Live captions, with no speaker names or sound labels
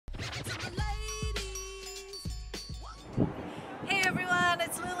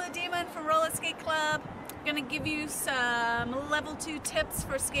club. I'm gonna give you some level 2 tips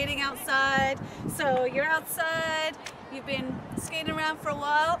for skating outside. So you're outside, you've been skating around for a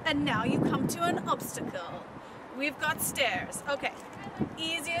while, and now you come to an obstacle. We've got stairs. Okay,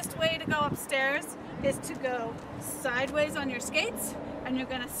 easiest way to go upstairs is to go sideways on your skates, and you're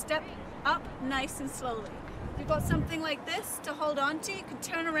gonna step up nice and slowly. If you've got something like this to hold on to, you can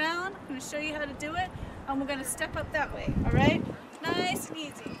turn around. I'm gonna show you how to do it, and we're gonna step up that way, all right? Nice and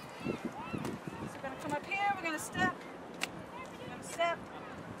easy. So we're gonna come up here, we're gonna step, we're gonna step,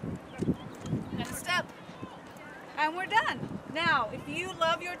 we're gonna step, and we're done. Now, if you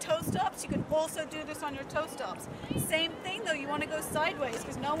love your toe stops, you can also do this on your toe stops. Same thing though, you wanna go sideways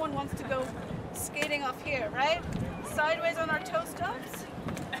because no one wants to go skating off here, right? Sideways on our toe stops.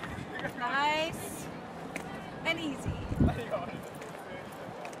 Nice and easy.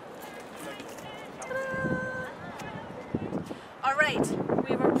 All right,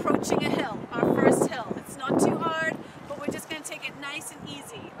 we're approaching a hill, our first hill. It's not too hard, but we're just gonna take it nice and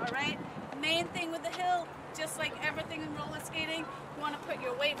easy, all right? Main thing with the hill, just like everything in roller skating, you wanna put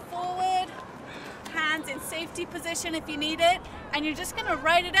your weight forward, hands in safety position if you need it, and you're just gonna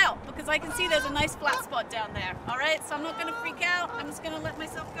ride it out because I can see there's a nice flat spot down there, all right? So I'm not gonna freak out, I'm just gonna let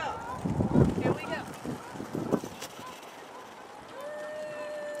myself go. Here we go.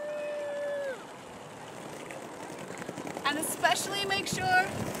 And especially make sure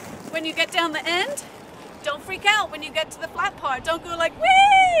when you get down the end, don't freak out when you get to the flat part. Don't go like,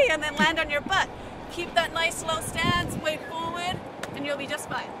 whee, and then land on your butt. Keep that nice low stance, weight forward, and you'll be just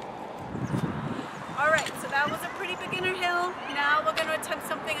fine. All right, so that was a pretty beginner hill. Now we're gonna attempt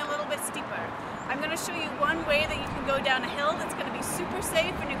something a little bit steeper. I'm gonna show you one way that you can go down a hill that's gonna be super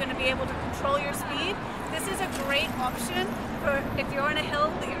safe and you're gonna be able to control your speed. This is a great option for if you're on a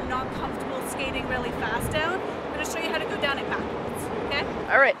hill that you're not comfortable skating really fast down. I'm gonna show you how to go down it backwards, okay?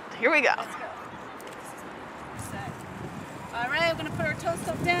 All right, here we go. Let's go. All right, we're gonna put our toe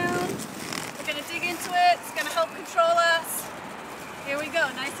stop down. We're gonna dig into it. It's gonna help control us. Here we go,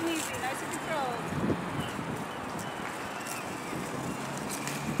 nice and easy, nice and controlled.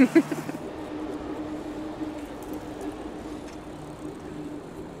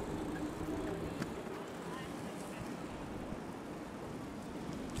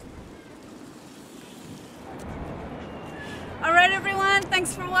 All right, everyone,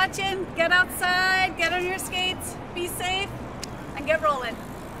 thanks for watching. Get outside, get on your skates, be safe, and get rolling.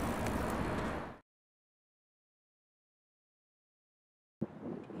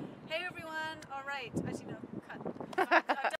 Hey, everyone. All right, as you know, cut.